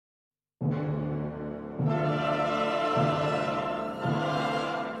Well,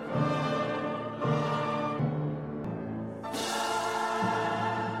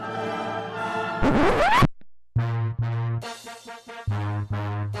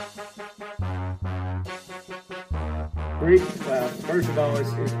 first of all,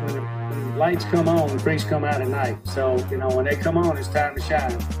 it's when lights come on, the creeks come out at night. So, when they come on, it's time to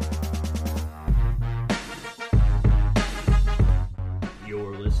shine.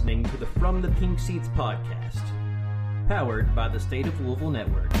 You're listening to the From the Pink Seats podcast, powered by the State of Louisville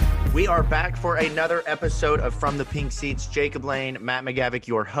Network. We are back for another episode of From the Pink Seats. Jacob Lane, Matt McGavick,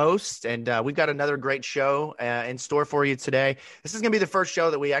 your host, and we've got another great show in store for you today. This is going to be the first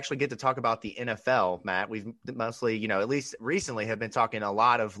show that we actually get to talk about the NFL, Matt. We've mostly, at least recently, have been talking a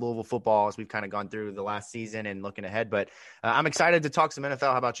lot of Louisville football as we've kind of gone through the last season and looking ahead, but I'm excited to talk some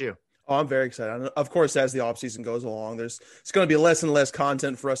NFL. How about you? Oh, I'm very excited. Of course, as the offseason goes along, it's going to be less and less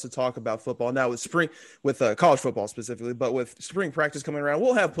content for us to talk about football now with college football specifically, but with spring practice coming around,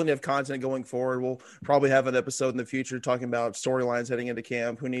 we'll have plenty of content going forward. We'll probably have an episode in the future talking about storylines heading into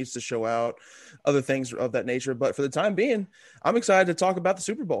camp, who needs to show out, other things of that nature. But for the time being, I'm excited to talk about the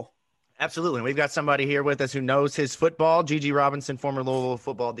Super Bowl. Absolutely. And we've got somebody here with us who knows his football, Gigi Robinson, former Louisville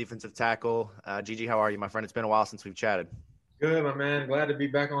football defensive tackle. Gigi, how are you, my friend? It's been a while since we've chatted. Good, my man. Glad to be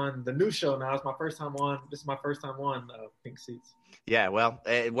back on the new show now. It's my first time on. This is my first time on Pink Seats. Yeah, well,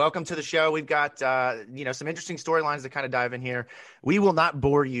 welcome to the show. We've got, some interesting storylines to kind of dive in here. We will not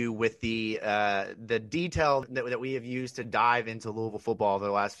bore you with the detail that we have used to dive into Louisville football over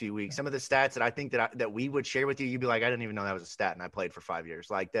the last few weeks. Some of the stats that I think that we would share with you, you'd be like, I didn't even know that was a stat, and I played for 5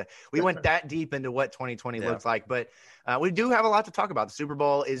 years. We went that deep into what 2020 looks like, but we do have a lot to talk about. The Super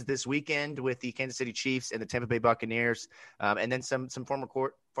Bowl is this weekend with the Kansas City Chiefs and the Tampa Bay Buccaneers, and then some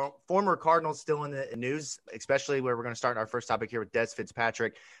former Cardinals still in the news, especially where we're going to start our first topic here with Dez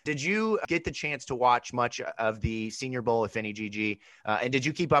Fitzpatrick. Did you get the chance to watch much of the Senior Bowl, if any, GG? And did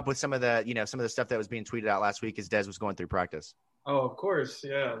you keep up with some of the stuff that was being tweeted out last week as Dez was going through practice? Oh, of course.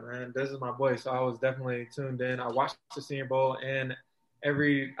 Yeah, man. Dez is my boy. So I was definitely tuned in. I watched the Senior Bowl, and I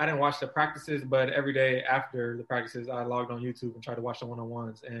didn't watch the practices, but every day after the practices, I logged on YouTube and tried to watch the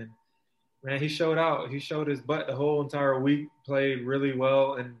one-on-ones. And man, he showed out. He showed his butt the whole entire week, played really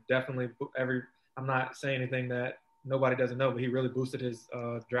well, and definitely I'm not saying anything that nobody doesn't know, but he really boosted his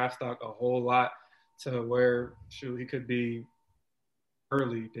draft stock a whole lot to where, he could be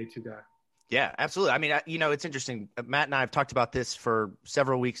early day 2 guy. Yeah, absolutely. I mean, it's interesting. Matt and I have talked about this for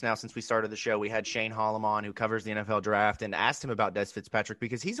several weeks now since we started the show. We had Shane Hallam on, who covers the NFL draft, and asked him about Dez Fitzpatrick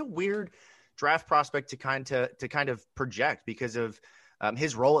because he's a weird draft prospect to kind of project because of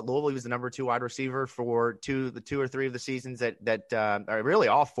his role at Louisville. He was the number 2 wide receiver for the 2 or 3 of the seasons or really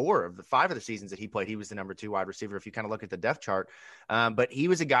all 4 of the 5 of the seasons that he played. He was the number 2 wide receiver if you kind of look at the depth chart. But he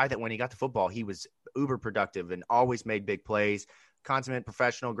was a guy that when he got the football, he was uber productive and always made big plays. Consummate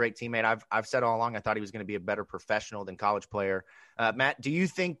professional, great teammate. I've said all along I thought he was going to be a better professional than college player. Matt, do you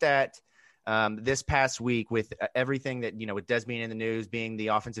think that this past week with everything that, with Dez being in the news, being the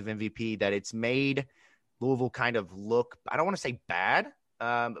offensive MVP, that it's made Louisville kind of look, I don't want to say bad,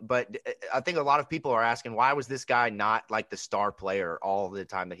 but I think a lot of people are asking, why was this guy not like the star player all the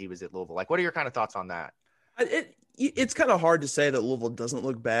time that he was at Louisville? Like, what are your kind of thoughts on that? It's kind of hard to say that Louisville doesn't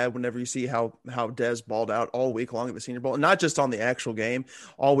look bad whenever you see how Dez balled out all week long at the Senior Bowl, and not just on the actual game,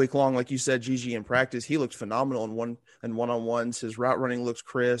 all week long. Like you said, GG in practice, he looked phenomenal in one-on-ones. His route running looks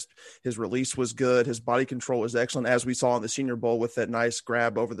crisp. His release was good. His body control was excellent, as we saw in the Senior Bowl with that nice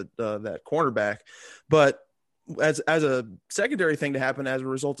grab over that cornerback. But as a secondary thing to happen as a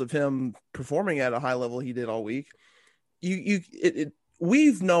result of him performing at a high level he did all week,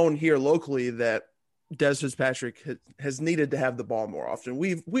 we've known here locally that Dez Fitzpatrick has needed to have the ball more often.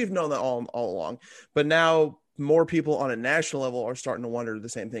 We've known that all along, but now more people on a national level are starting to wonder the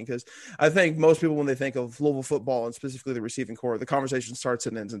same thing. Because I think most people, when they think of Louisville football and specifically the receiving core, the conversation starts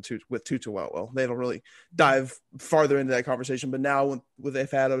and ends with Tutu Atwell. They don't really dive farther into that conversation. But now when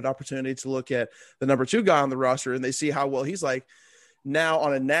they've had an opportunity to look at the number 2 guy on the roster and they see how well he's like, now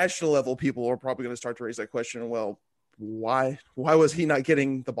on a national level, people are probably going to start to raise that question. Well, why was he not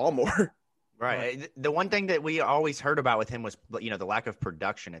getting the ball more? Right. The one thing that we always heard about with him was, the lack of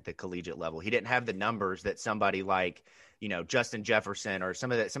production at the collegiate level. He didn't have the numbers that somebody like, Justin Jefferson or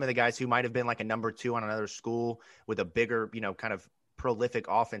some of the guys who might have been like a number 2 on another school with a bigger, kind of prolific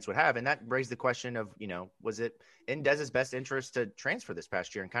offense would have. And that raised the question of, was it in Dez's best interest to transfer this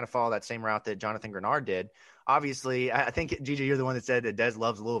past year and kind of follow that same route that Jonathan Grenard did? Obviously, I think, Gigi, you're the one that said that Dez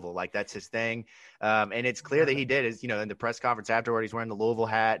loves Louisville. Like, that's his thing. And it's clear that he did. Is, in the press conference afterward, he's wearing the Louisville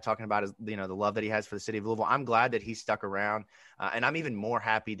hat, talking about his, the love that he has for the city of Louisville. I'm glad that he's stuck around. And I'm even more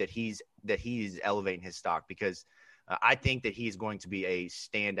happy that he's elevating his stock, because I think that he's going to be a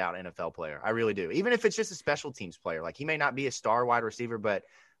standout NFL player. I really do. Even if it's just a special teams player. Like, he may not be a star wide receiver, but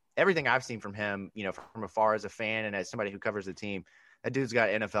everything I've seen from him, from afar as a fan and as somebody who covers the team, that dude's got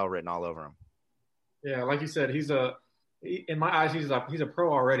NFL written all over him. Yeah, like you said, in my eyes, he's a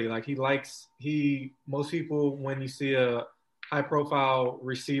pro already. Like, most people, when you see a high profile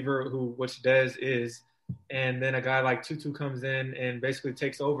receiver which Dez is, and then a guy like Tutu comes in and basically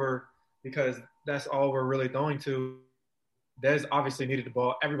takes over, because that's all we're really throwing to. Dez obviously needed the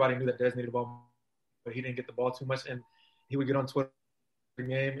ball. Everybody knew that Dez needed the ball, but he didn't get the ball too much. And he would get on Twitter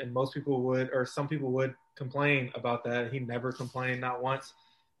game, and some people would complain about that. He never complained, not once.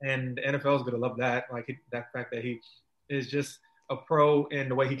 And the NFL is going to love that. Like, that fact that he is just a pro in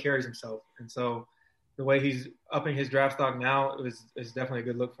the way he carries himself. And so the way he's upping his draft stock now is definitely a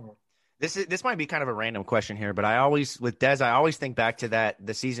good look for him. This might be kind of a random question here, but with Dez, I always think back to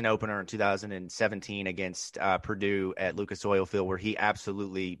the season opener in 2017 against Purdue at Lucas Oil Field, where he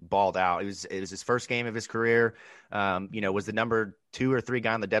absolutely balled out. It was his first game of his career. Was the number 2 or 3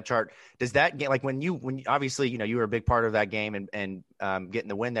 guy on the depth chart. Does that get, like, when obviously, you were a big part of that game and getting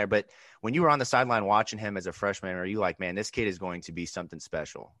the win there, but when you were on the sideline watching him as a freshman, are you like, man, this kid is going to be something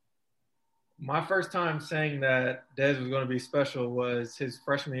special? My first time saying that Dez was going to be special was his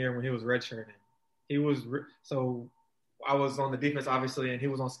freshman year when he was redshirting. So I was on the defense, obviously, and he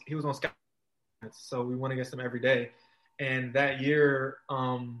was on scout. So we went against him every day. And that year,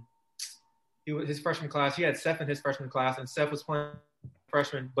 his freshman class, he had Seth in his freshman class, and Seth was playing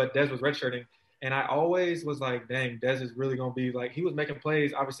freshman, but Dez was redshirting. And I always was like, dang, Dez is really going to be like, he was making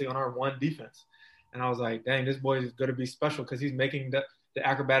plays, obviously, on our one defense. And I was like, dang, this boy is going to be special, because he's making the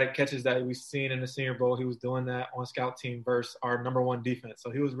acrobatic catches that we've seen in the Senior Bowl. He was doing that on scout team versus our number 1 defense.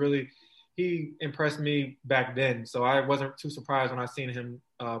 So he impressed me back then. So I wasn't too surprised when I seen him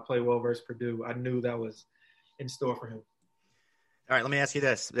play well versus Purdue. I knew that was in store for him. All right, let me ask you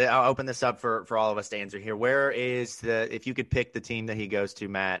this. I'll open this up for all of us to answer here. Where is if you could pick the team that he goes to,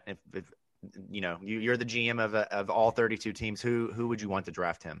 Matt, if you're the GM of all 32 teams, who would you want to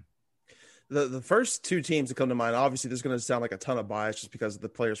draft him? The first 2 teams that come to mind, obviously there's going to sound like a ton of bias just because of the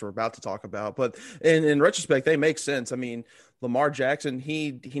players we're about to talk about, but in retrospect, they make sense. I mean, Lamar Jackson,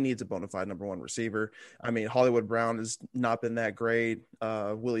 he needs a bona fide number 1 receiver. I mean, Hollywood Brown has not been that great.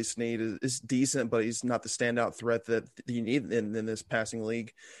 Willie Snead is decent, but he's not the standout threat that you need in this passing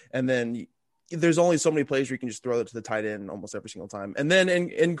league. And then there's only so many plays where you can just throw it to the tight end almost every single time. And then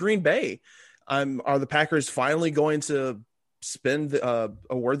in Green Bay, are the Packers finally going to spend a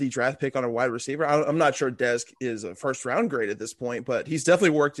worthy draft pick on a wide receiver? I'm not sure Dez is a first round grade at this point, but he's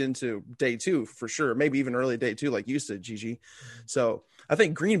definitely worked into day 2 for sure. Maybe even early day 2, like you said, Gigi. So I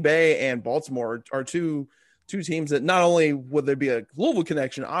think Green Bay and Baltimore are two teams that not only would there be a Louisville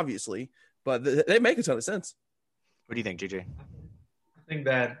connection, obviously, but they make a ton of sense. What do you think, Gigi? I think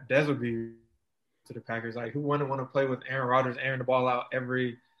that Dez would be to the Packers. Like, who wouldn't want to play with Aaron Rodgers, airing the ball out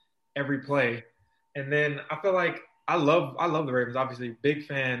every play? And then I feel like I love the Ravens, obviously, big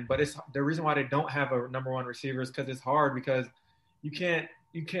fan, but it's the reason why they don't have a number 1 receiver is because it's hard, because you can't,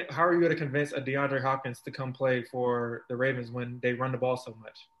 how are you going to convince a DeAndre Hopkins to come play for the Ravens when they run the ball so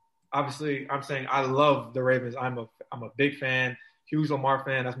much? Obviously, I'm saying I love the Ravens. I'm a big fan, huge Lamar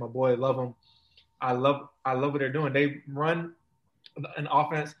fan. That's my boy. Love him. I love what they're doing. They run an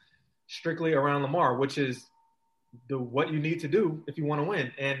offense strictly around Lamar, which is what you need to do if you want to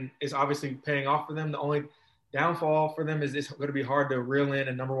win. And it's obviously paying off for them. The only downfall for them is it's going to be hard to reel in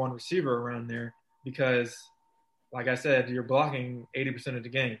a number 1 receiver around there, because, like I said, you're blocking 80% of the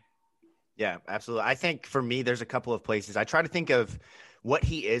game. Yeah, absolutely. I think for me, there's a couple of places. I try to think of what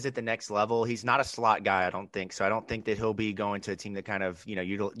he is at the next level. He's not a slot guy, I don't think. So I don't think that he'll be going to a team that kind of,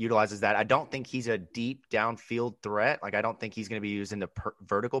 utilizes that. I don't think he's a deep downfield threat. Like, I don't think he's going to be used in the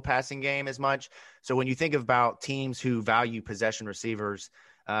vertical passing game as much. So when you think about teams who value possession receivers,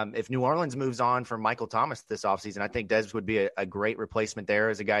 if New Orleans moves on from Michael Thomas this offseason, I think Dez would be a great replacement there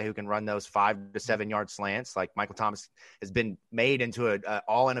as a guy who can run those 5 to 7 yard slants. Like, Michael Thomas has been made into an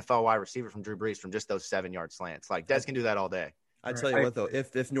all NFL wide receiver from Drew Brees from just those 7 yard slants. Like, Dez can do that all day. I tell you what, though,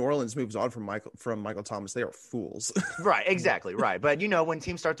 if New Orleans moves on from Michael Thomas, they are fools. Right, exactly, right. But when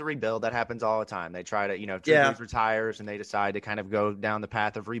teams start to rebuild, that happens all the time. They try to, Drew Brees retires and they decide to kind of go down the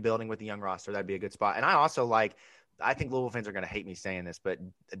path of rebuilding with the young roster. That'd be a good spot. And I also like I think Louisville fans are going to hate me saying this, but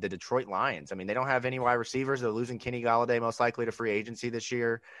the Detroit Lions, I mean, they don't have any wide receivers. They're losing Kenny Galladay most likely to free agency this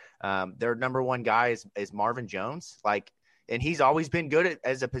year. Their number one guy is Marvin Jones. And he's always been good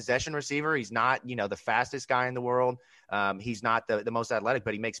as a possession receiver. He's not, the fastest guy in the world. He's not the most athletic,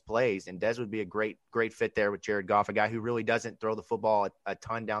 but he makes plays. And Dez would be a great fit there with Jared Goff, a guy who really doesn't throw the football a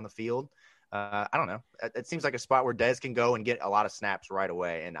ton down the field. I don't know. It seems like a spot where Dez can go and get a lot of snaps right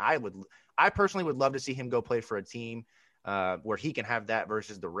away. And I personally would love to see him go play for a team where he can have that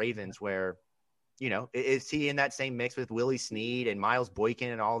versus the Ravens, where, is he in that same mix with Willie Snead and Miles Boykin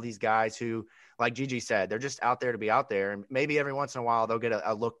and all these guys who, like Gigi said, they're just out there to be out there. And maybe every once in a while they'll get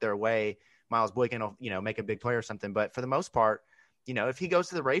a look their way. Miles Boykin will, make a big play or something. But for the most part, if he goes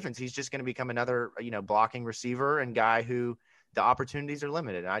to the Ravens, he's just going to become another, blocking receiver and guy who the opportunities are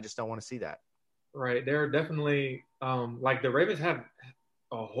limited. And I just don't want to see that. Right. They're definitely the Ravens have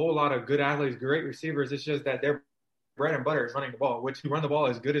a whole lot of good athletes, great receivers. It's just that their bread and butter is running the ball, which you run the ball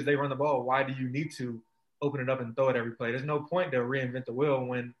as good as they run the ball. Why do you need to open it up and throw it every play? There's no point to reinvent the wheel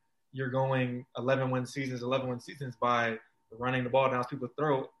when you're going 11-win seasons by running the ball down people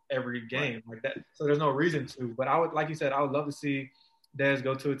throw every game like that. So there's no reason to. But like you said, I would love to see Dez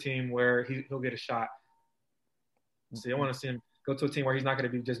go to a team where he'll get a shot. See, I want to see him go to a team where he's not going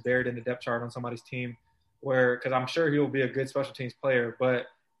to be just buried in the depth chart on somebody's team, because I'm sure he'll be a good special teams player, but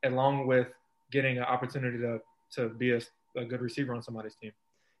along with getting an opportunity to be a good receiver on somebody's team.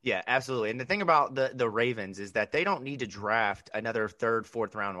 Yeah, absolutely. And the thing about the Ravens is that they don't need to draft another third,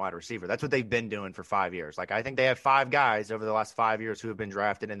 fourth round wide receiver. That's what they've been doing for 5 years. I think they have 5 guys over the last 5 years who have been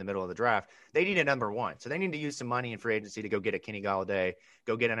drafted in the middle of the draft. They need a number one. So they need to use some money in free agency to go get a Kenny Galladay,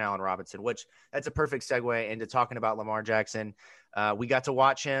 go get an Allen Robinson, which that's a perfect segue into talking about Lamar Jackson. We got to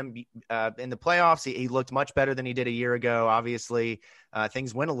watch him in the playoffs. He looked much better than he did a year ago. Obviously,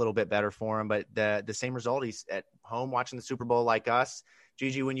 things went a little bit better for him, but the same result. He's at home watching the Super Bowl like us.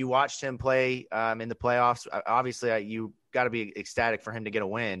 Gigi, when you watched him play in the playoffs, obviously you got to be ecstatic for him to get a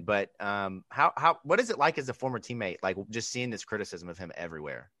win. But what is it like as a former teammate, just seeing this criticism of him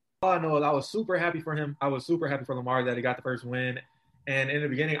everywhere? All I know is I was super happy for him. I was super happy for Lamar that he got the first win. And in the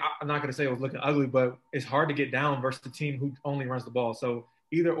beginning, I'm not going to say it was looking ugly, but it's hard to get down versus the team who only runs the ball. So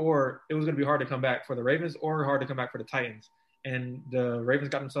either or, it was going to be hard to come back for the Ravens or hard to come back for the Titans. And the Ravens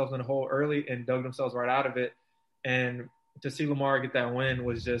got themselves in a hole early and dug themselves right out of it. And to see Lamar get that win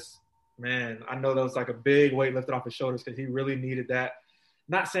was just, man, I know that was like a big weight lifted off his shoulders because he really needed that.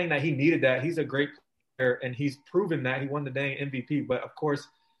 Not saying that he needed that. He's a great player, and he's proven that. He won the dang MVP. But, of course,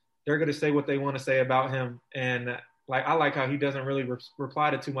 they're going to say what they want to say about him. And, I like how he doesn't really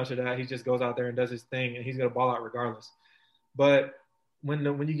reply to too much of that. He just goes out there and does his thing, and he's going to ball out regardless. But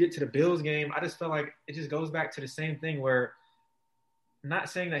when you get to the Bills game, I just felt like it just goes back to the same thing where –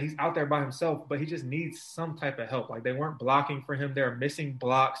 not saying that he's out there by himself, but he just needs some type of help. They weren't blocking for him. They were missing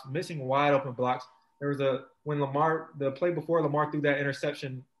blocks, missing wide open blocks. There was the play before Lamar threw that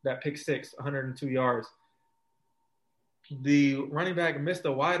interception, that pick six, 102 yards. The running back missed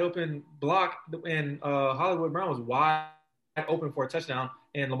a wide open block, and Hollywood Brown was wide open for a touchdown,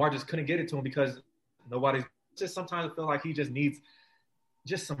 and Lamar just couldn't get it to him because nobody's – just sometimes I feel like he just needs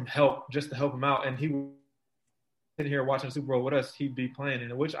just some help just to help him out, and he – here watching the Super Bowl with us, he'd be playing.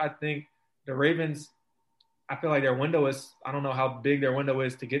 In which I think the Ravens, I feel like their window is, I don't know how big their window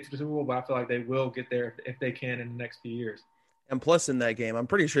is to get to the Super Bowl, but I feel like they will get there if they can in the next few years. And plus in that game, I'm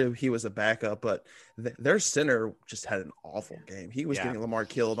pretty sure he was a backup, but their center just had an awful game. He was getting Lamar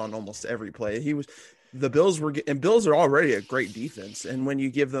killed on almost every play. Bills are already a great defense. And when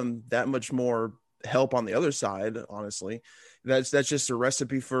you give them that much more help on the other side, honestly, that's just a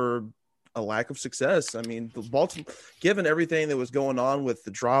recipe for a lack of success. I mean, the Baltimore, given everything that was going on with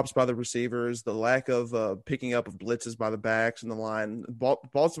the drops by the receivers, the lack of picking up of blitzes by the backs and the line,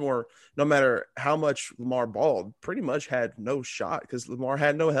 Baltimore, no matter how much Lamar balled, pretty much had no shot because Lamar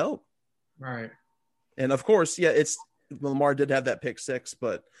had no help. Right. And of course, Lamar did have that pick six,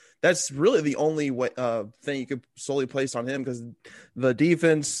 but that's really the only way, thing you could solely place on him because the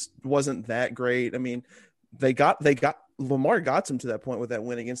defense wasn't that great. I mean, Lamar got him to that point with that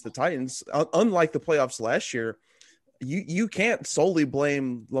win against the Titans. Unlike the playoffs last year, you can't solely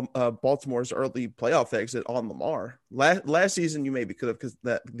blame Baltimore's early playoff exit on Lamar. Last season, you maybe could have because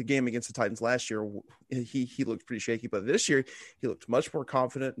the game against the Titans last year, he looked pretty shaky. But this year, he looked much more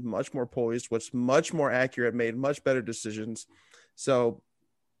confident, much more poised, was much more accurate, made much better decisions. So,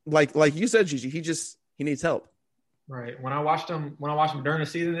 like you said, Gigi, he needs help. Right. When I watched him during the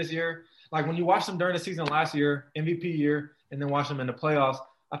season this year. Like when you watched him during the season last year, MVP year, and then watched him in the playoffs,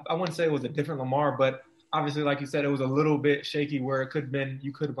 I wouldn't say it was a different Lamar, but obviously, like you said, it was a little bit shaky where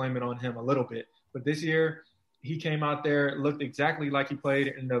you could blame it on him a little bit. But this year, he came out there, looked exactly like he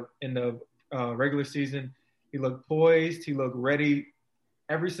played in the regular season. He looked poised. He looked ready.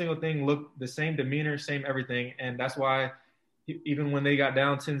 Every single thing looked the same demeanor, same everything. And that's why even when they got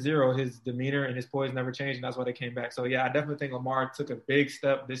down 10-0, his demeanor and his poise never changed, and that's why they came back. So, yeah, I definitely think Lamar took a big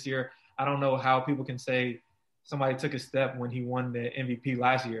step this year. I don't know how people can say somebody took a step when he won the MVP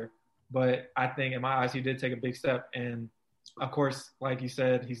last year, but I think in my eyes he did take a big step. And, of course, like you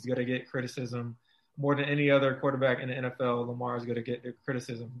said, he's going to get criticism. More than any other quarterback in the NFL, Lamar is going to get the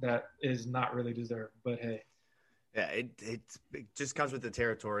criticism that is not really deserved. But, hey. Yeah, it just comes with the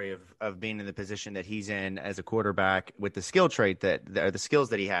territory of being in the position that he's in as a quarterback with the skill trait the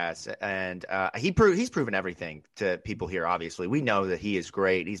skills that he has, and he's proven everything to people here. Obviously, we know that he is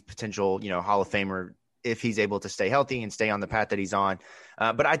great. He's potential, Hall of Famer if he's able to stay healthy and stay on the path that he's on.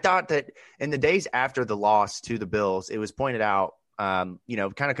 But I thought that in the days after the loss to the Bills, it was pointed out, kind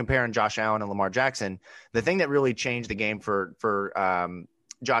of comparing Josh Allen and Lamar Jackson. The thing that really changed the game for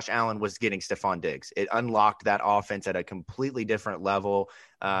Josh Allen was getting Stephon Diggs. It unlocked that offense at a completely different level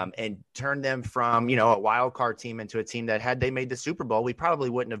and turned them from, a wild card team into a team that had they made the Super Bowl, we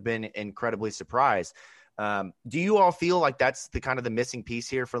probably wouldn't have been incredibly surprised. Do you all feel like that's the kind of the missing piece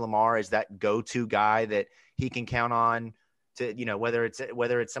here for Lamar, is that go-to guy that he can count on to, whether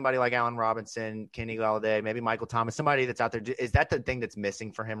it's somebody like Allen Robinson, Kenny Golladay, maybe Michael Thomas, somebody that's out there? Is that the thing that's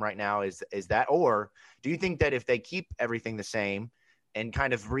missing for him right now? Is that, or do you think that if they keep everything the same and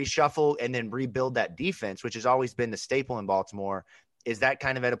kind of reshuffle and then rebuild that defense, which has always been the staple in Baltimore, is that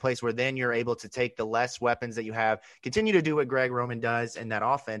kind of at a place where then you're able to take the less weapons that you have, continue to do what Greg Roman does in that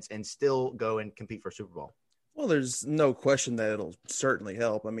offense, and still go and compete for Super Bowl? Well, there's no question that it'll certainly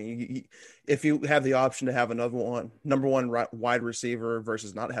help. I mean, if you have the option to have number one wide receiver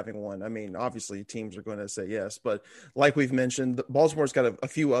versus not having one, I mean, obviously teams are going to say yes. But like we've mentioned, Baltimore's got a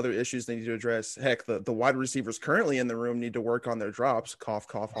few other issues they need to address. Heck, the wide receivers currently in the room need to work on their drops. Cough,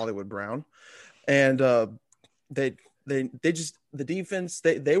 cough, Hollywood Brown. And they just, the defense,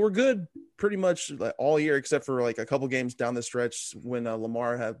 they were good pretty much all year, except for like a couple games down the stretch when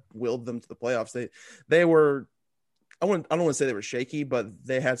Lamar had willed them to the playoffs. They were, I don't want to say they were shaky, but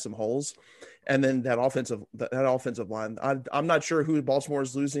they had some holes. And then that offensive line, I'm not sure who Baltimore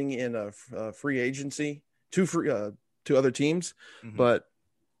is losing in a free agency to other teams, but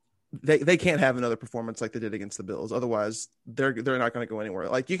they can't have another performance like they did against the Bills. Otherwise, they're not going to go anywhere.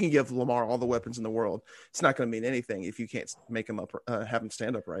 Like, you can give Lamar all the weapons in the world, it's not going to mean anything if you can't make him up, have him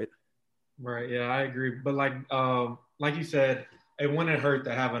stand up right. Right. Yeah, I agree. But like you said, it wouldn't hurt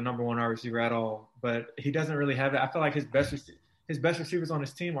to have a number one wide receiver at all. But he doesn't really have it. I feel like his best receivers on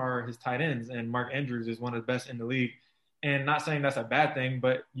his team are his tight ends, and Mark Andrews is one of the best in the league. And not saying that's a bad thing,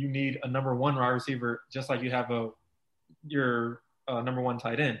 but you need a number one wide receiver just like you have your number one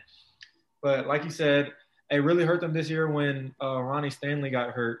tight end. But like you said, it really hurt them this year when Ronnie Stanley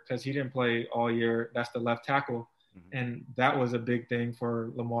got hurt because he didn't play all year. That's the left tackle. And that was a big thing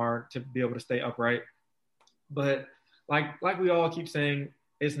for Lamar to be able to stay upright. But like we all keep saying,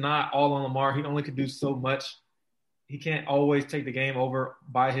 it's not all on Lamar. He only could do so much. He can't always take the game over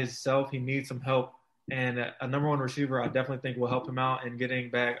by himself. He needs some help. And a number one receiver, I definitely think, will help him out in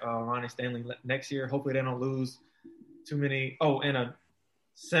getting back Ronnie Stanley next year. Hopefully they don't lose too many. Oh, and a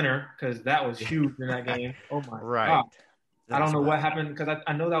center, because that was huge in that game. Oh, my God. I don't know what happened, because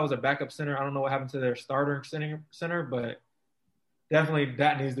I know that was a backup center. I don't know what happened to their starter center, but definitely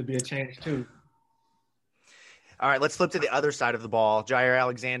that needs to be a change too. All right, let's flip to the other side of the ball. Jaire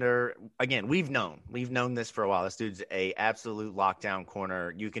Alexander, again, we've known this for a while. This dude's a absolute lockdown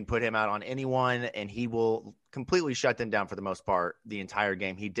corner. You can put him out on anyone, and he will completely shut them down for the most part the entire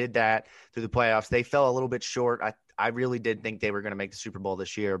game. He did that through the playoffs. They fell a little bit short. I really did think they were going to make the Super Bowl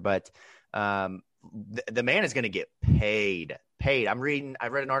this year, but the man is going to get paid. I read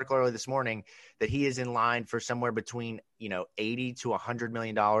an article earlier this morning that he is in line for somewhere between, $80 to $100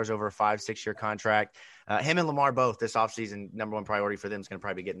 million over a 5-6 year contract. Him and Lamar both this offseason, number one priority for them is going to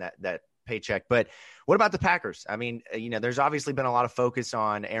probably be getting that paycheck. But what about the Packers? I mean, there's obviously been a lot of focus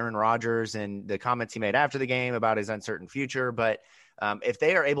on Aaron Rodgers and the comments he made after the game about his uncertain future. But if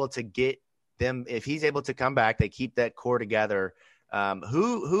they are able to get them, if he's able to come back, they keep that core together.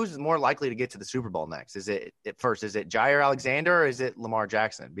 Who's more likely to get to the Super Bowl next? Is it Jaire Alexander or is it Lamar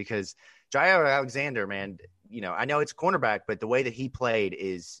Jackson? Because Jaire Alexander, man, I know it's cornerback, but the way that he played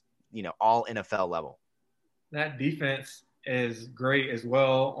is, all NFL level. That defense is great as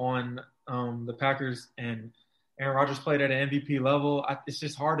well on the Packers, and Aaron Rodgers played at an MVP level. It's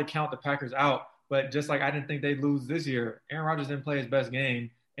just hard to count the Packers out, but just like I didn't think they'd lose this year, Aaron Rodgers didn't play his best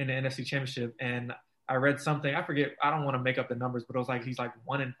game in the NFC Championship, and I read something, I forget, I don't want to make up the numbers, but it was like he's like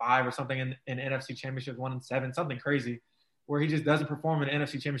 1-5 or something in NFC Championship, 1-7, something crazy, where he just doesn't perform in the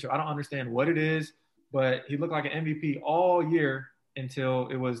NFC Championship. I don't understand what it is, but he looked like an MVP all year until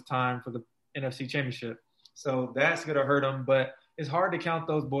it was time for the NFC Championship. So that's going to hurt him, but it's hard to count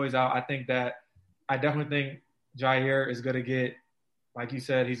those boys out. I definitely think Jair is going to get, like you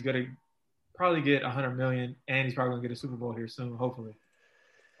said, he's going to probably get $100 million, and he's probably going to get a Super Bowl here soon, hopefully.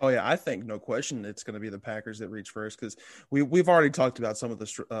 Oh yeah, I think no question it's going to be the Packers that reach first, because we've already talked about some of the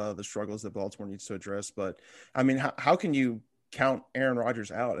struggles that Baltimore needs to address. But I mean, how can you count Aaron Rodgers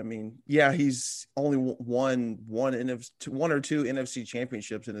out? I mean, yeah, he's only won one or two NFC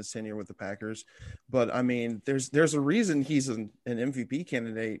championships in his tenure with the Packers, but I mean, there's a reason he's an MVP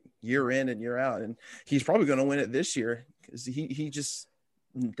candidate year in and year out, and he's probably going to win it this year because he just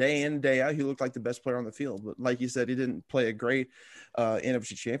day in, day out, he looked like the best player on the field. But like you said, he didn't play a great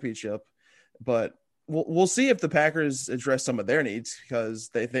NFC championship. But we'll see if the Packers address some of their needs, because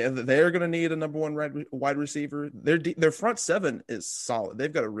they're going to need a number one wide receiver. Their front seven is solid.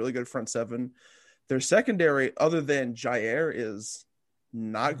 They've got a really good front seven. Their secondary, other than Jair, is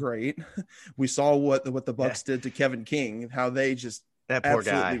not great. We saw what the Bucs did to Kevin King, how they just that poor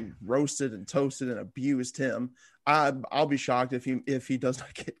absolutely guy roasted and toasted and abused him. I'll be shocked if he does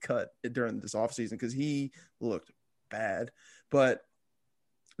not get cut during this offseason, because he looked bad. But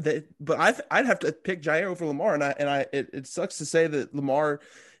I'd have to pick Jair over Lamar, and it sucks to say that Lamar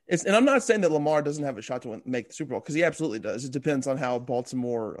is, and I'm not saying that Lamar doesn't have a shot to make the Super Bowl, because he absolutely does. It depends on how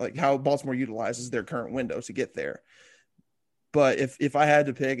Baltimore utilizes their current window to get there. But if I had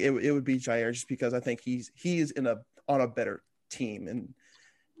to pick, it would be Jair, just because I think he's on a better team, and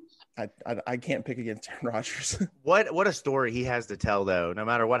I can't pick against Aaron Rodgers. What a story he has to tell, though, no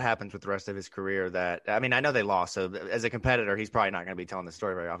matter what happens with the rest of his career. I know they lost, so as a competitor, he's probably not going to be telling the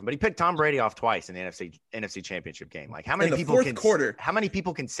story very often. But he picked Tom Brady off twice in the NFC Championship game. Like, how many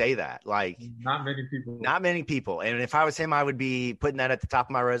people can say that? Like, not many people. Not many people. And if I was him, I would be putting that at the top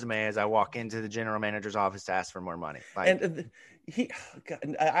of my resume as I walk into the general manager's office to ask for more money. Like,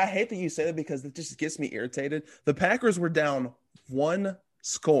 I hate that you say that, because it just gets me irritated. The Packers were down one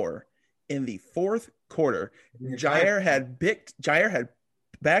score in the fourth quarter. Jair had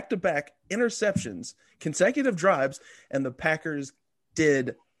back-to-back interceptions, consecutive drives, and the Packers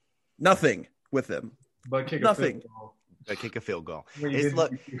did nothing with them. But kick nothing. But kick a field goal.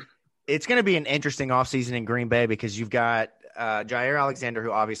 It's going to be an interesting offseason in Green Bay, because you've got Jair Alexander,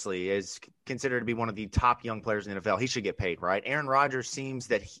 who obviously is considered to be one of the top young players in the NFL. He should get paid, right? Aaron Rodgers seems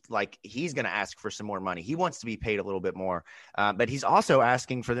that he's going to ask for some more money. He wants to be paid a little bit more, but he's also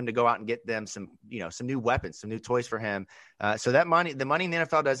asking for them to go out and get them some new weapons, some new toys for him. So the money in the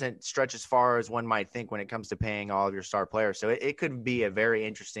NFL doesn't stretch as far as one might think when it comes to paying all of your star players. So it could be a very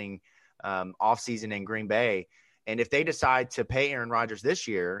interesting offseason in Green Bay. And if they decide to pay Aaron Rodgers this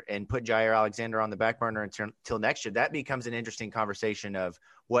year and put Jair Alexander on the back burner until next year, that becomes an interesting conversation of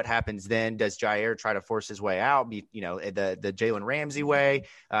what happens then. Does Jair try to force his way out, the Jalen Ramsey way?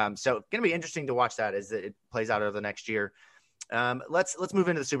 So it's going to be interesting to watch that as it plays out over the next year. Let's move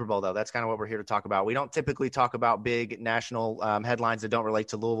into the Super Bowl, though. That's kind of what we're here to talk about. We don't typically talk about big national headlines that don't relate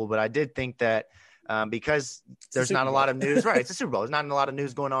to Louisville, but I did think that because there's not a lot of news, right? It's a Super Bowl. There's not a lot of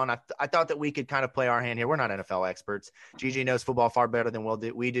news going on. I thought that we could kind of play our hand here. We're not NFL experts. Gigi knows football far better than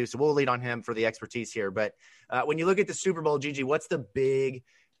we do, so we'll lean on him for the expertise here. But when you look at the Super Bowl, Gigi, what's the big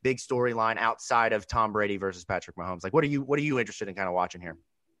storyline outside of Tom Brady versus Patrick Mahomes? Like, what are you interested in kind of watching here?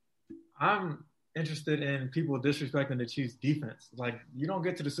 I'm interested in people disrespecting the Chiefs defense. Like, you don't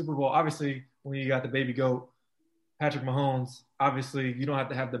get to the Super Bowl, obviously, when you got the baby goat, Patrick Mahomes. Obviously, you don't have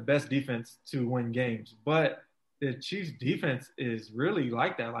to have the best defense to win games, but the Chiefs defense is really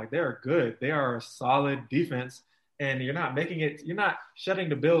like that. Like, they're good. They are a solid defense, and you're not shutting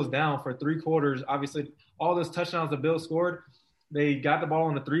the Bills down for 3 quarters. Obviously, all those touchdowns the Bills scored, they got the ball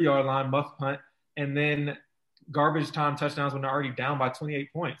on the 3-yard line, muff punt, and then garbage time touchdowns when they're already down by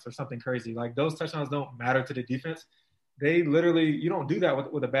 28 points or something crazy. Like, those touchdowns don't matter to the defense. They literally, you don't do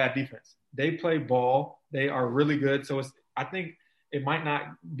that with a bad defense. They play ball. They are really good. So I think it might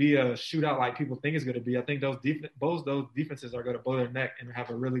not be a shootout like people think it's going to be. I think both those defenses are going to blow their neck and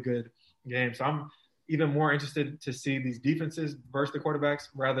have a really good game. So I'm even more interested to see these defenses versus the quarterbacks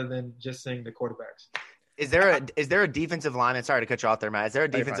rather than just seeing the quarterbacks. Is there a defensive lineman? Sorry to cut you off there, Matt. Is there a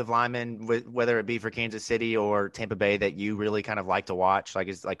defensive lineman, whether it be for Kansas City or Tampa Bay, that you really kind of like to watch? Like,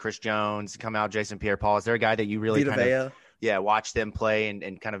 is like Chris Jones come out, Jason Pierre-Paul? Is there a guy that you really watch them play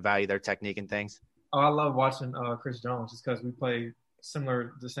and kind of value their technique and things? Oh, I love watching Chris Jones just because we play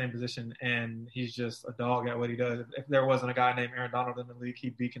the same position, and he's just a dog at what he does. If there wasn't a guy named Aaron Donald in the league,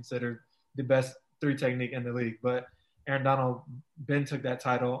 he'd be considered the best 3 technique in the league. But Aaron Donald, Ben took that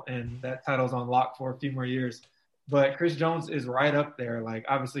title, and that title's on lock for a few more years. But Chris Jones is right up there. Like,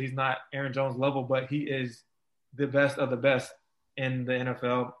 obviously he's not Aaron Jones level, but he is the best of the best in the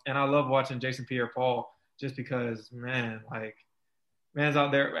NFL. And I love watching Jason Pierre-Paul just because, man's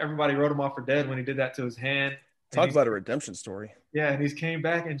out there. Everybody wrote him off for dead when he did that to his hand. Talk about a redemption story. Yeah, and he's came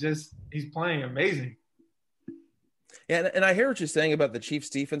back and he's playing amazing. Yeah, and I hear what you're saying about the Chiefs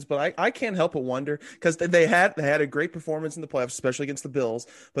defense, but I can't help but wonder, because they had a great performance in the playoffs, especially against the Bills.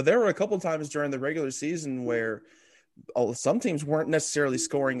 But there were a couple of times during the regular season where some teams weren't necessarily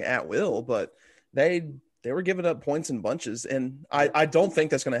scoring at will, but they were giving up points in bunches. And I don't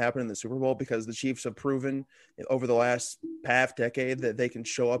think that's going to happen in the Super Bowl, because the Chiefs have proven over the last half decade that they can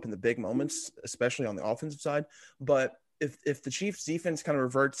show up in the big moments, especially on the offensive side. But if the Chiefs defense kind of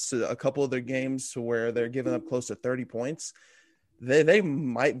reverts to a couple of their games to where they're giving up close to 30 points, they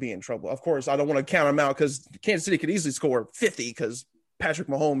might be in trouble. Of course, I don't want to count them out, because Kansas City could easily score 50 because Patrick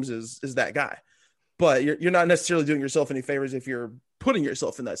Mahomes is that guy. But you're not necessarily doing yourself any favors if you're putting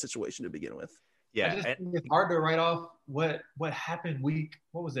yourself in that situation to begin with. Yeah, I just think it's hard to write off what happened week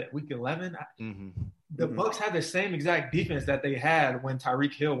 11? Mm-hmm. The Bucs had the same exact defense that they had when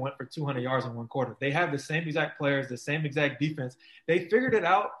Tyreek Hill went for 200 yards in one quarter. They have the same exact players, the same exact defense. They figured it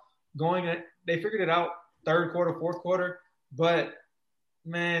out third quarter, fourth quarter. But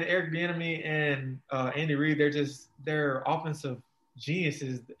man, Eric Bieniemy and Andy Reid, they're offensive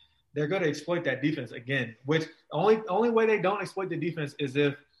geniuses. They're going to exploit that defense again. Which only way they don't exploit the defense is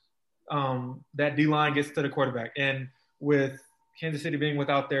if that D-line gets to the quarterback. And with Kansas City being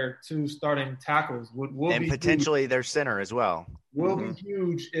without their 2 starting tackles, will and be potentially huge. their center as well. Will be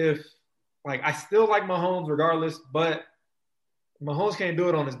huge if, I still like Mahomes regardless, but Mahomes can't do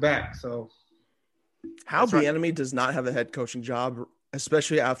it on his back. So how Bieniemy does not have a head coaching job,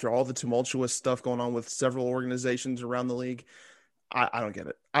 especially after all the tumultuous stuff going on with several organizations around the league, I don't get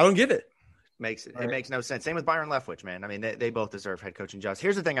it. I don't get it. It makes no sense. Same with Byron Leftwich, man. I mean, they both deserve head coaching jobs.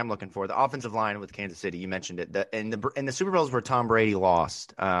 Here's the thing I'm looking for: the offensive line with Kansas City. You mentioned it. In the Super Bowls where Tom Brady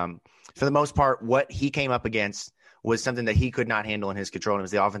lost, for the most part, what he came up against was something that he could not handle in his control. And it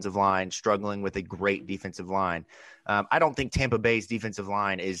was the offensive line struggling with a great defensive line. I don't think Tampa Bay's defensive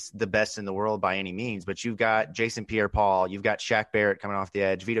line is the best in the world by any means, but you've got Jason Pierre-Paul, you've got Shaq Barrett coming off the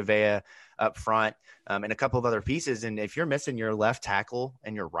edge, Vita Vea up front, and a couple of other pieces. And if you're missing your left tackle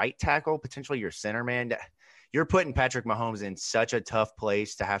and your right tackle, potentially your center, man, you're putting Patrick Mahomes in such a tough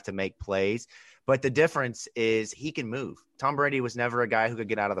place to have to make plays. But the difference is he can move. Tom Brady was never a guy who could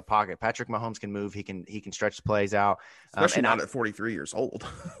get out of the pocket. Patrick Mahomes can move. He can stretch the plays out. Especially not at 43 years old.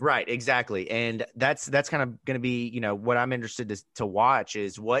 Right, exactly. And that's kind of going to be, what I'm interested to watch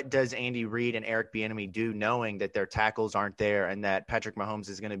is what does Andy Reid and Eric Bieniemy do, knowing that their tackles aren't there and that Patrick Mahomes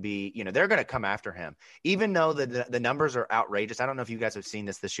is going to be, they're going to come after him. Even though the numbers are outrageous. I don't know if you guys have seen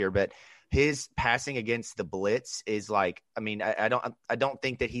this year, but his passing against the blitz is I don't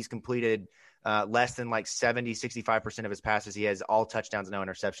think that he's completed less than 70-65% of his passes. He has all touchdowns, no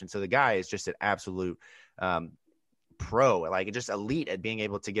interceptions. So the guy is just an absolute pro, just elite at being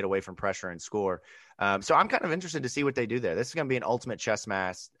able to get away from pressure and score. So I'm kind of interested to see what they do there. This is going to be an ultimate chess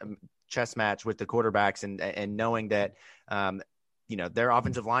match with the quarterbacks and knowing that, their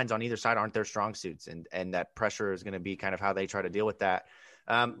offensive lines on either side aren't their strong suits, and that pressure is going to be kind of how they try to deal with that.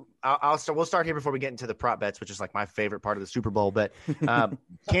 We'll start here before we get into the prop bets, which is my favorite part of the Super Bowl. But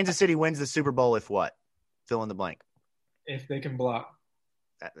Kansas City wins the Super Bowl if what? Fill in the blank. If they can block.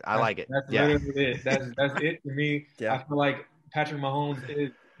 I like it. That's literally it. That's it for me. Yeah. I feel like Patrick Mahomes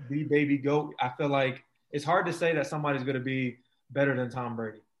is the baby GOAT. I feel like it's hard to say that somebody's going to be better than Tom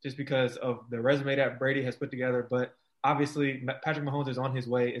Brady just because of the resume that Brady has put together. But obviously, Patrick Mahomes is on his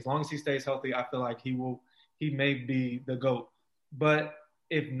way. As long as he stays healthy, I feel like he may be the GOAT. But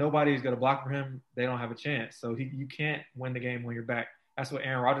if nobody's going to block for him, they don't have a chance. So you can't win the game when you're back. That's what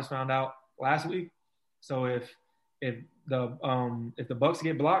Aaron Rodgers found out last week. So if the Bucs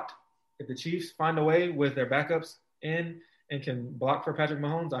get blocked, if the Chiefs find a way with their backups in and can block for Patrick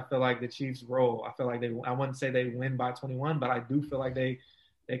Mahomes, I feel like the Chiefs roll. I feel like I wouldn't say they win by 21, but I do feel like they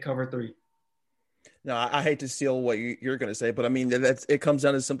cover 3. No, I hate to steal what you're going to say, but I mean, it comes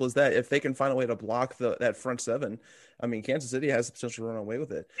down as simple as that. If they can find a way to block that front 7, I mean, Kansas City has the potential to run away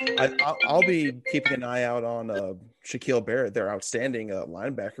with it. I'll be keeping an eye out on Shaquille Barrett, their outstanding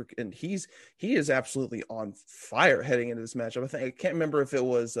linebacker, and he is absolutely on fire heading into this matchup. I can't remember if it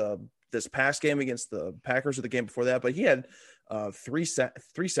was this past game against the Packers or the game before that, but he had 3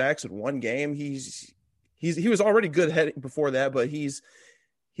 sacks in one game. He was already good before that, but he's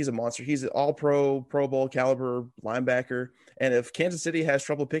he's a monster. He's an all-pro, Pro Bowl caliber linebacker. And if Kansas City has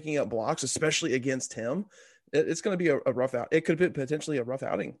trouble picking up blocks, especially against him, it's going to be a rough out. It could be potentially a rough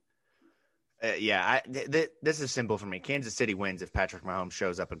outing. This is simple for me. Kansas City wins if Patrick Mahomes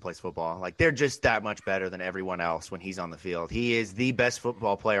shows up and plays football. Like, they're just that much better than everyone else when he's on the field. He is the best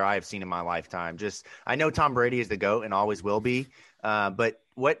football player I have seen in my lifetime. I know Tom Brady is the GOAT and always will be, but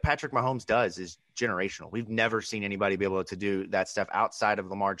what Patrick Mahomes does is generational. We've never seen anybody be able to do that stuff outside of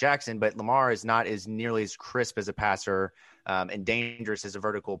Lamar Jackson, but Lamar is not as nearly as crisp as a passer and dangerous as a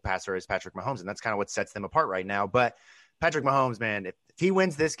vertical passer as Patrick Mahomes, and that's kind of what sets them apart right now. But Patrick Mahomes, man, if he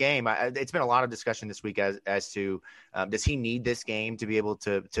wins this game, it's been a lot of discussion this week as to does he need this game to be able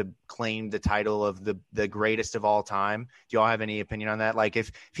to claim the title of the greatest of all time? Do y'all have any opinion on that? Like,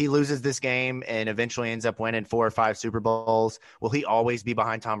 if he loses this game and eventually ends up winning 4 or 5 Super Bowls, will he always be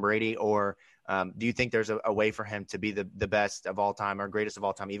behind Tom Brady? Or do you think there's a way for him to be the best of all time or greatest of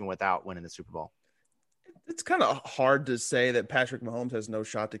all time, even without winning the Super Bowl? It's kind of hard to say that Patrick Mahomes has no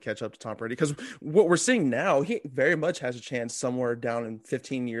shot to catch up to Tom Brady, because what we're seeing now, he very much has a chance somewhere down in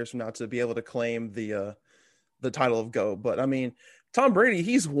 15 years from now to be able to claim the title of GOAT. But I mean, Tom Brady,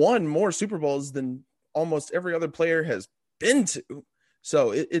 he's won more Super Bowls than almost every other player has been to.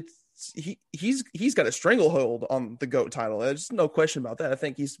 So he's got a stranglehold on the GOAT title. There's no question about that. I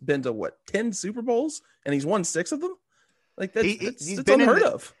think he's been to 10 Super Bowls and he's won 6 of them. Like that's unheard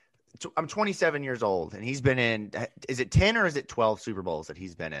of. I'm 27 years old, and he's been in, is it 10 or is it 12 Super Bowls that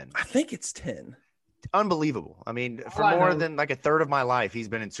he's been in? I think it's 10. Unbelievable. I mean, for more than like a third of my life, he's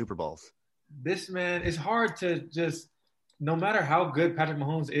been in Super Bowls. This man, it's hard to just, no matter how good Patrick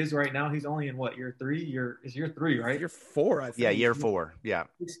Mahomes is right now, he's only in year 3? It's year 3, right? Year 4, I think. Yeah, year 4. Yeah.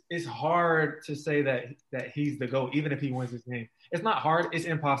 It's hard to say that he's the GOAT, even if he wins this game. It's not hard. It's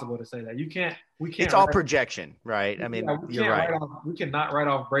impossible to say that. We can't. It's all projection, right? I mean, you're right. We cannot write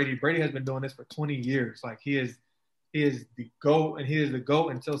off Brady. Brady has been doing this for 20 years. Like, he is the GOAT, and he is the GOAT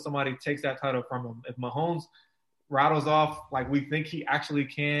until somebody takes that title from him. If Mahomes rattles off, like, we think he actually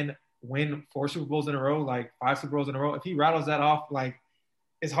can win 4 Super Bowls in a row, like 5 Super Bowls in a row. If he rattles that off, like,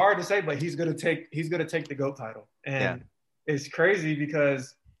 it's hard to say, but he's gonna take the GOAT title. And It's crazy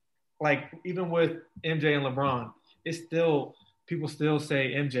because, like, even with MJ and LeBron, it's still, people still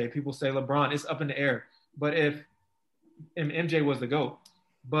say MJ, people say LeBron. It's up in the air. But if MJ was the GOAT,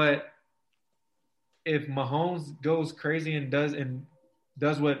 but if Mahomes goes crazy and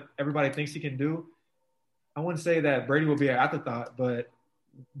does what everybody thinks he can do, I wouldn't say that Brady will be an afterthought, but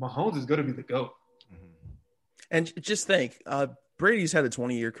Mahomes is going to be the GOAT. And just think, Brady's had a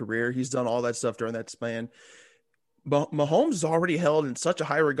 20-year career. He's done all that stuff during that span. But Mahomes is already held in such a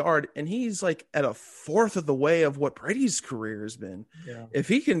high regard, and he's like at a fourth of the way of what Brady's career has been. Yeah. If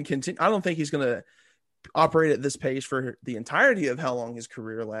he can continue, I don't think he's going to operate at this pace for the entirety of how long his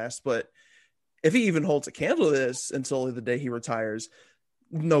career lasts. But if he even holds a candle to this until the day he retires,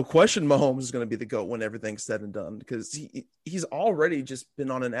 no question Mahomes is going to be the GOAT when everything's said and done, because he's already just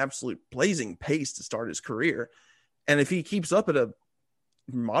been on an absolute blazing pace to start his career. And if he keeps up at a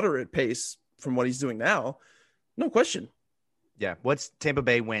moderate pace from what he's doing now, no question. Yeah. What's Tampa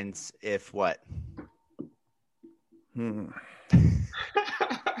Bay wins if what?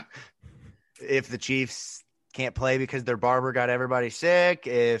 If the Chiefs can't play because their barber got everybody sick,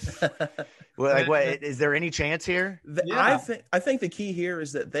 if what is there any chance here? I think the key here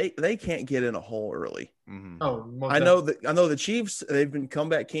is that they can't get in a hole early. Mm-hmm. Oh, I know the Chiefs, they've been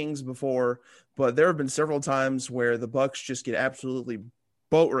comeback kings before, but there have been several times where the Bucs just get absolutely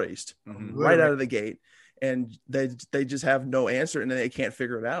boat raced right out of the gate, and they just have no answer, and they can't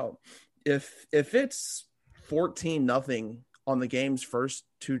figure it out. If it's 14-0 on the game's first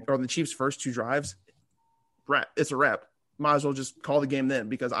 2 or the Chiefs' first 2 drives, it's a wrap. Might as well just call the game then,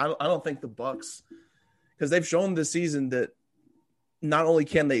 because I don't think the Bucs, because they've shown this season that not only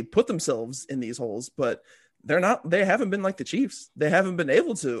can they put themselves in these holes, but they haven't been like the Chiefs. They haven't been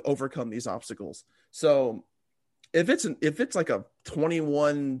able to overcome these obstacles. So if it's like a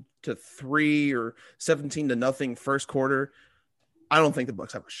 21-3 or 17-0 first quarter, I don't think the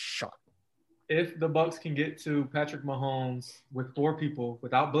Bucs have a shot. If the Bucs can get to Patrick Mahomes with 4 people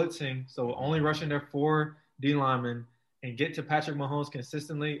without blitzing, so only rushing their 4 D linemen, and get to Patrick Mahomes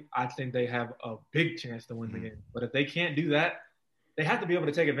consistently, I think they have a big chance to win the game. But if they can't do that, they have to be able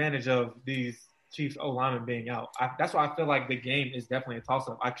to take advantage of these Chiefs O linemen being out. That's why I feel like the game is definitely a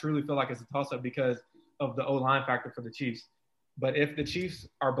toss-up. I truly feel like it's a toss-up because of the O-line factor for the Chiefs. But if the Chiefs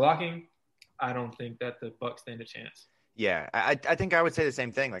are blocking, I don't think that the Bucs stand a chance. Yeah, I think I would say the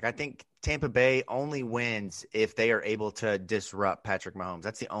same thing. Like, I think Tampa Bay only wins if they are able to disrupt Patrick Mahomes.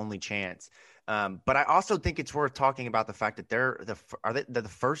 That's the only chance. But I also think it's worth talking about the fact that they're the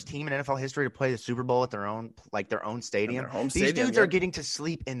first team in NFL history to play the Super Bowl at their own stadium. These dudes are getting to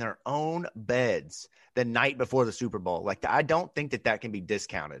sleep in their own beds the night before the Super Bowl. Like, I don't think that can be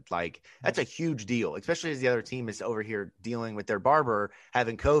discounted. Like, that's a huge deal, especially as the other team is over here dealing with their barber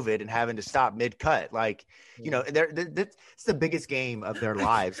having COVID and having to stop mid-cut. Like, it's the biggest game of their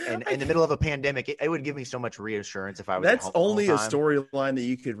lives. And in the middle of a pandemic, it would give me so much reassurance if I was That's only a storyline that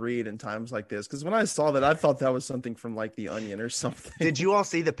you could read in times like this. Because when I saw that, I thought that was something from like The Onion or something. Did you all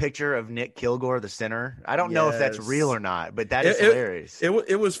see the picture of Nick Kilgore, the center? I don't know if that's real or not, but that is hilarious.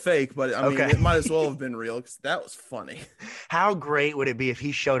 It was fake, but I mean, it might as well have been real because that was funny. How great would it be if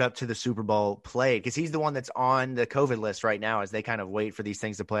he showed up to the Super Bowl, played? Because he's the one that's on the COVID list right now as they kind of wait for these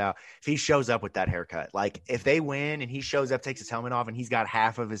things to play out. If he shows up with that haircut, like if they win and he shows up, takes his helmet off, and he's got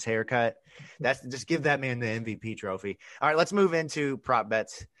half of his haircut, that's just give that man the MVP trophy. All right, let's move into prop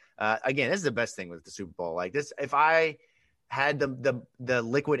bets. Again, this is the best thing with the Super Bowl. Like this, if I had the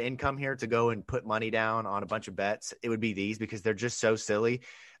liquid income here to go and put money down on a bunch of bets, it would be these because they're just so silly.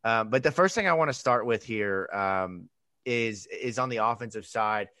 But the first thing I want to start with here is on the offensive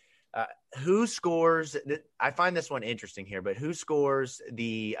side. Who scores? I find this one interesting here, but who scores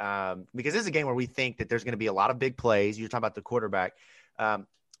the because this is a game where we think that there's going to be a lot of big plays. You're talking about the quarterback.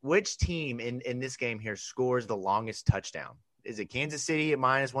 Which team in this game here scores the longest touchdown? Is it Kansas City at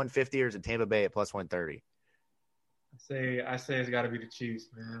 -150 or is it Tampa Bay at +130? I say it's got to be the Chiefs,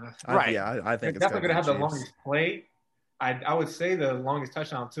 man. Right. I think it's definitely going to have the longest play. I would say the longest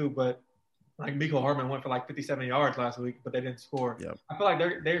touchdown too, but like Mecole Hardman went for like 57 yards last week, but they didn't score. Yep. I feel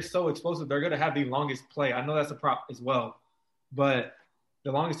like they're so explosive. They're going to have the longest play. I know that's a prop as well, but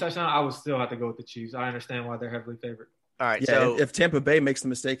the longest touchdown, I would still have to go with the Chiefs. I understand why they're heavily favored. All right. Yeah, so if Tampa Bay makes the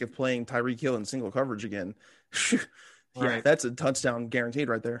mistake of playing Tyreek Hill in single coverage again, right. That's a touchdown guaranteed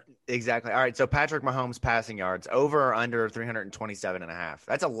right there. Exactly. All right. So Patrick Mahomes passing yards over or under 327.5.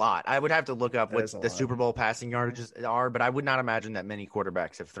 That's a lot. I would have to look up what the Super Bowl passing yards are, but I would not imagine that many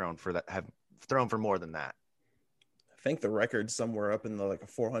quarterbacks have thrown for more than that. I think the record's somewhere up in the like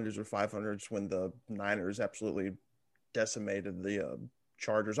 400s or 500s when the Niners absolutely decimated the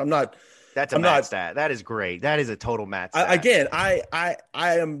Chargers. That's a Matt stat. That is great. That is a total Matt stat. I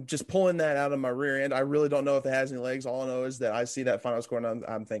am just pulling that out of my rear end. I really don't know if it has any legs. All I know is that I see that final score and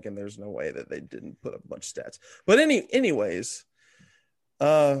I'm thinking there's no way that they didn't put up a bunch of stats. But anyways,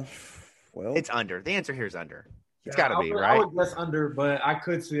 well, it's under. The answer here is under. It's got to be, right? I would guess under, but I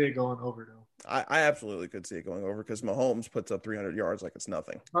could see it going over though. I absolutely could see it going over because Mahomes puts up 300 yards like it's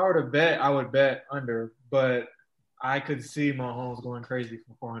nothing. If I were to bet, I would bet under, but I could see Mahomes going crazy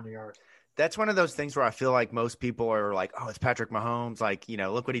for 400 yards. That's one of those things where I feel like most people are like, oh, it's Patrick Mahomes. Like,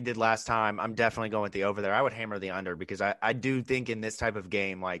 look what he did last time. I'm definitely going with the over there. I would hammer the under because I do think in this type of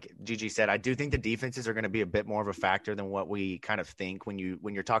game, like Gigi said, I do think the defenses are going to be a bit more of a factor than what we kind of think when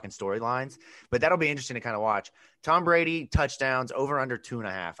you're talking storylines. But that'll be interesting to kind of watch. Tom Brady, touchdowns, over under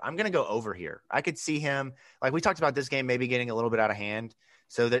 2.5. I'm going to go over here. I could see him, like we talked about this game maybe getting a little bit out of hand.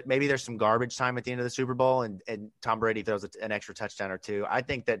 So that maybe there's some garbage time at the end of the Super Bowl and Tom Brady throws an extra touchdown or two. I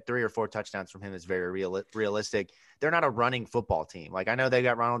think that 3 or 4 touchdowns from him is very realistic. They're not a running football team. Like I know they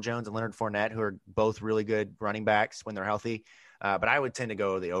got Ronald Jones and Leonard Fournette, who are both really good running backs when they're healthy. But I would tend to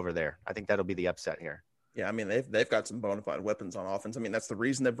go the over there. I think that'll be the upset here. Yeah, I mean, they've got some bona fide weapons on offense. I mean, that's the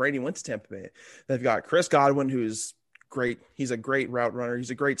reason that Brady went to Tampa Bay. They've got Chris Godwin, who's great. He's a great route runner. He's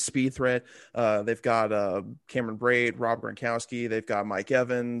a great speed threat. They've got Cameron Braid, Rob Gronkowski. They've got Mike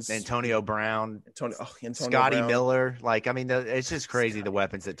Evans, Antonio Brown, Antonio Scotty Brown. Miller. Like, I mean, it's just crazy the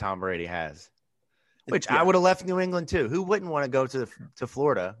weapons that Tom Brady has. Which I would have left New England too. Who wouldn't want to go to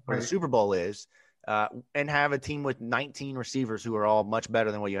Florida, where the Super Bowl is, and have a team with 19 receivers who are all much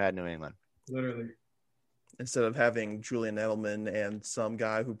better than what you had in New England? Literally. Instead of having Julian Edelman and some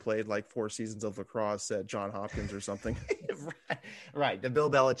guy who played like 4 seasons of lacrosse at Johns Hopkins or something. Right. The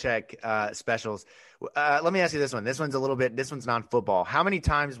Bill Belichick specials. Let me ask you this one. This one's non-football. How many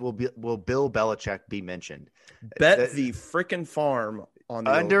times will Bill Belichick be mentioned? Bet the frickin' farm on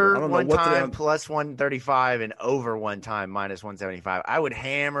the under one time plus 135 and over one time minus 175. I would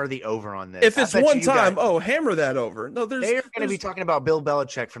hammer the over on this. If it's one time, hammer that over. No, they're going to be talking about Bill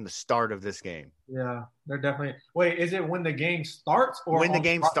Belichick from the start of this game. Yeah, they're definitely. Wait, is it when the game starts or when the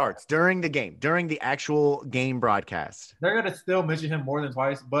game starts? During the game, during the actual game broadcast. They're going to still mention him more than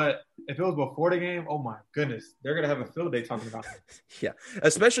twice, but if it was before the game, oh my goodness, they're going to have a field day talking about it. Yeah,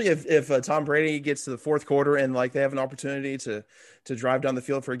 especially if Tom Brady gets to the fourth quarter and like they have an opportunity to drive down the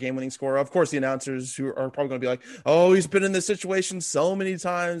field for a game-winning score. Of course, the announcers who are probably going to be like, "Oh, he's been in this situation so many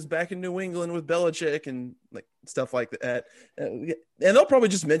times back in New England with Belichick and like stuff like that," and they'll probably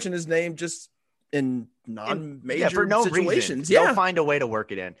just mention his name just in non-major for no situations. reason. They'll find a way to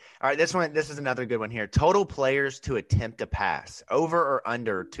work it in. All right, this is another good one here. Total players to attempt a pass, over or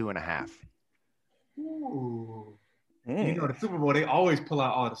under 2.5. Ooh. The Super Bowl, they always pull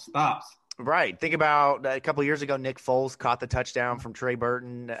out all the stops. Right. Think about a couple of years ago, Nick Foles caught the touchdown from Trey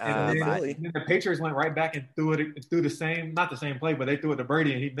Burton. And then the Patriots went right back and threw the same, not the same play, but they threw it to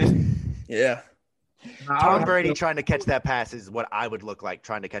Brady and he missed it. Yeah. Tom Brady trying to catch that pass is what I would look like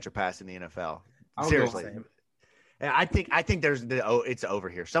trying to catch a pass in the NFL. Seriously. I think it's over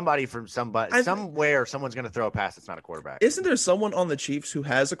here. Somewhere, someone's going to throw a pass that's not a quarterback. Isn't there someone on the Chiefs who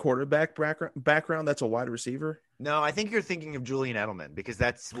has a quarterback background that's a wide receiver? No, I think you're thinking of Julian Edelman because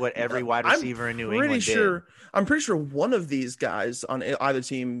that's what every wide receiver in New England did. I'm pretty sure one of these guys on either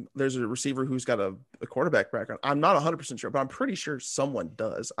team, there's a receiver who's got a quarterback background. I'm not 100% sure, but I'm pretty sure someone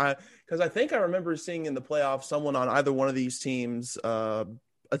does. Because I think I remember seeing in the playoffs someone on either one of these teams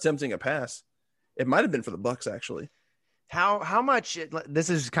attempting a pass. It might have been for the Bucs, actually. How much? This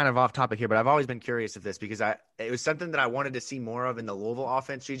is kind of off topic here, but I've always been curious of this because it was something that I wanted to see more of in the Louisville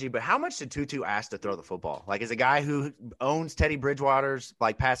offense, Gigi. But how much did Tutu ask to throw the football? Like, as a guy who owns Teddy Bridgewater's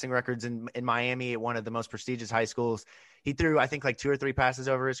passing records in Miami at one of the most prestigious high schools, he threw I think 2 or 3 passes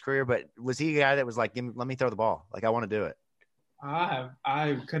over his career. But was he a guy that was like, let me throw the ball? Like, I want to do it.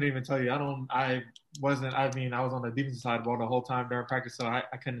 I couldn't even tell you. I was on the defensive side of the ball the whole time during practice, so I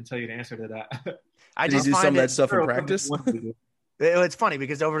couldn't tell you the answer to that. I just do some of that stuff in practice. It's funny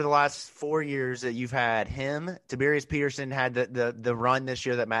because over the last 4 years that you've had him, Tiberius Peterson had the run this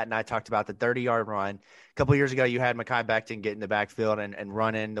year that Matt and I talked about, the 30-yard run. A couple of years ago, you had Mekhi Becton get in the backfield and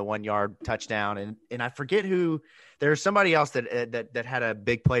run in the 1-yard touchdown. And I forget who. There's somebody else that had a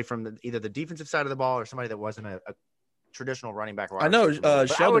big play from either the defensive side of the ball or somebody that wasn't a traditional running back. I know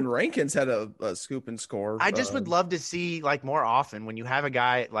Sheldon Rankins had a scoop and score. I just would love to see more often when you have a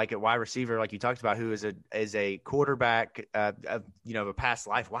guy like a wide receiver, like you talked about, who is a quarterback of a past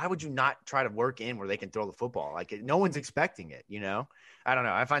life. Why would you not try to work in where they can throw the football? No one's expecting it. I don't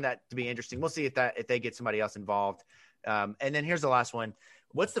know. I find that to be interesting. We'll see if they get somebody else involved. And then here's the last one.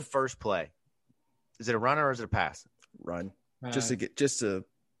 What's the first play? Is it a run or is it a pass? Run. Just to get the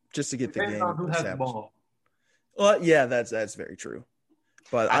game on who has the ball. Well, yeah, that's very true.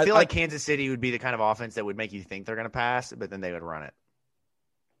 But I feel like Kansas City would be the kind of offense that would make you think they're going to pass, but then they would run it.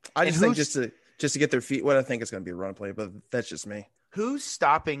 I just think just to get their feet. What I think is going to be a run play, but that's just me. Who's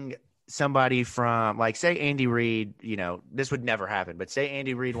stopping somebody from, say Andy Reid? This would never happen, but say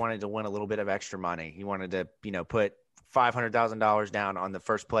Andy Reid wanted to win a little bit of extra money. He wanted to, put $500,000 down on the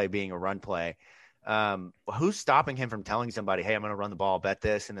first play being a run play. Who's stopping him from telling somebody, hey, I'm going to run the ball, bet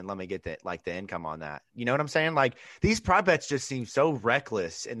this, and then let me get the income on that? You know what I'm saying? These prop bets just seem so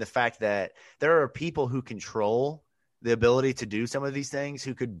reckless in the fact that there are people who control the ability to do some of these things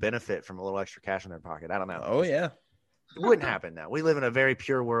who could benefit from a little extra cash in their pocket. I don't know. Oh yeah. It wouldn't happen though. We live in a very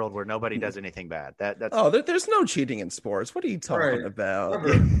pure world where nobody does anything bad. There's no cheating in sports. What are you talking about?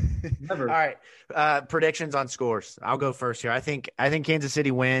 Never. All right. Predictions on scores. I'll go first here. I think Kansas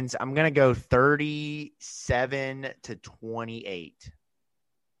City wins. I'm going to go 37-28.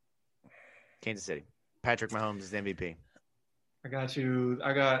 Kansas City. Patrick Mahomes is the MVP. I got you.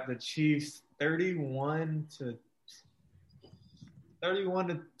 I got the Chiefs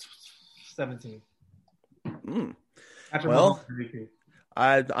 31-17. Well,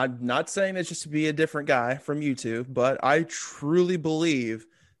 I'm not saying this just to be a different guy from you two, but I truly believe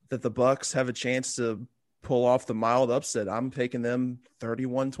that the Bucs have a chance to pull off the mild upset. I'm taking them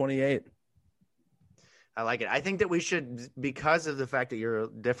 31-28. I like it. I think that we should, because of the fact that you're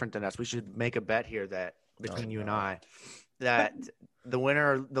different than us, we should make a bet here that between you and I, that the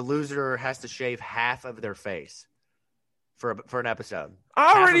loser has to shave half of their face for an episode.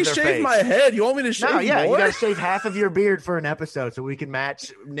 I already shaved my head. You want me to shave more? You got to shave half of your beard for an episode so we can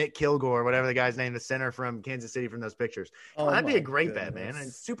match Nick Kilgore, whatever the guy's name, the center from Kansas City from those pictures. That'd be a great bet, man. And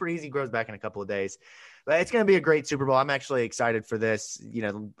it's super easy. Grows back in a couple of days. But it's going to be a great Super Bowl. I'm actually excited for this.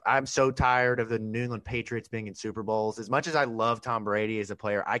 I'm so tired of the New England Patriots being in Super Bowls. As much as I love Tom Brady as a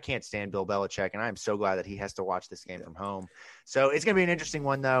player, I can't stand Bill Belichick, and I'm so glad that he has to watch this game from home. So it's going to be an interesting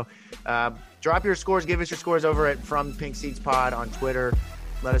one, though. Drop your scores. Give us your scores over at From Pink Seats Pod on Twitter.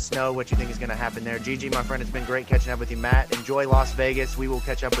 Let us know what you think is going to happen there. Gigi, my friend, it's been great catching up with you. Matt, enjoy Las Vegas. We will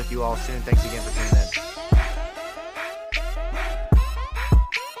catch up with you all soon. Thanks again for tuning in.